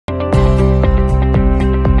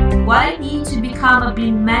become a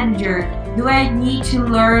BIM manager? Do I need to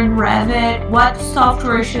learn Revit? What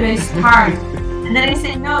software should I start? And then I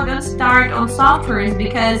say, no, don't start on softwares,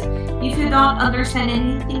 because if you don't understand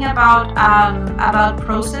anything about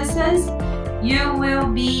processes, you will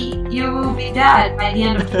be dead by the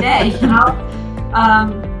end of the day, you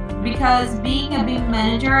know. Because being a BIM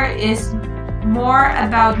manager is more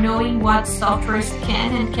about knowing what softwares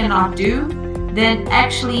can and cannot do than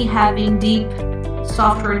actually having deep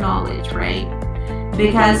software knowledge, right?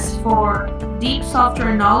 Because for deep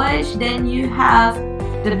software knowledge, then you have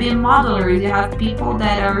the BIM modelers, you have people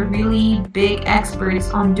that are really big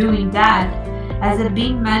experts on doing that. As a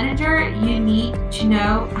BIM manager, you need to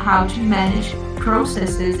know how to manage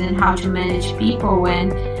processes and how to manage people.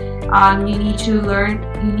 And you need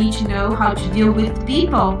to know how to deal with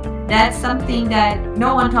people. That's something that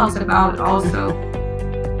no one talks about also.